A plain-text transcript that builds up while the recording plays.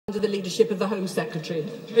under the leadership of the Home Secretary.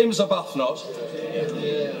 James Arbuthnot.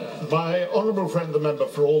 My honourable friend, the member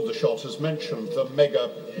for Aldershot, has mentioned the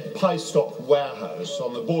mega pie stock warehouse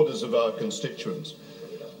on the borders of our constituents.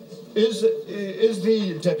 Is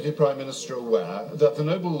the Deputy Prime Minister aware that the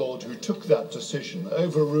noble lord who took that decision,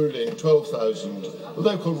 overruling 12,000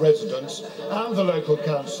 local residents and the local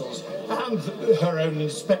councils and her own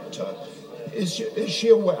inspector, is she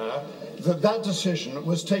aware that that decision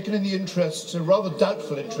was taken in the interests, rather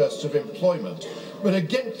doubtful interests of employment, but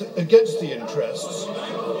against the interests,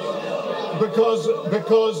 because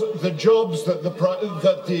the jobs that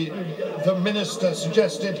the minister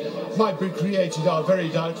suggested might be created are very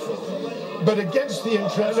doubtful, but against the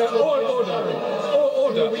interests of... Order!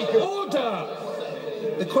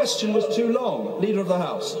 The question was too long. Leader of the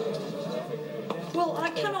House. Well,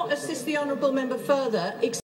 I cannot assist the honourable member further.